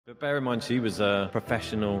But bear in mind, she was a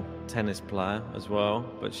professional tennis player as well,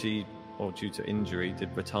 but she, well, due to injury,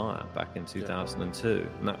 did retire back in 2002.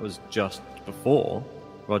 And that was just before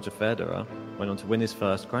Roger Federer went on to win his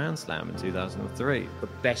first Grand Slam in 2003. The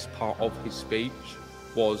best part of his speech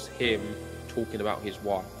was him talking about his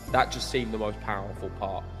wife. That just seemed the most powerful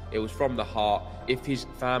part. It was from the heart. If his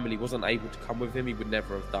family wasn't able to come with him, he would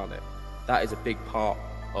never have done it. That is a big part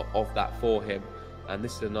of that for him. And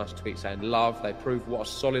this is a nice tweet saying, love, they prove what a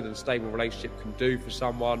solid and stable relationship can do for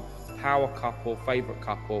someone. Power couple, favourite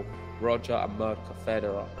couple, Roger and Mirka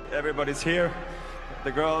Federer. Everybody's here,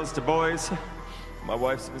 the girls, the boys. My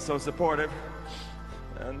wife's been so supportive.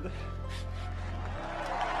 And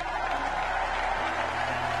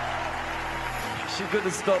she could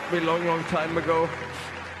have stopped me a long time ago,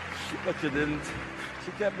 but she didn't.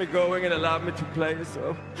 She kept me going and allowed me to play,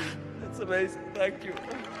 so it's amazing. Thank you.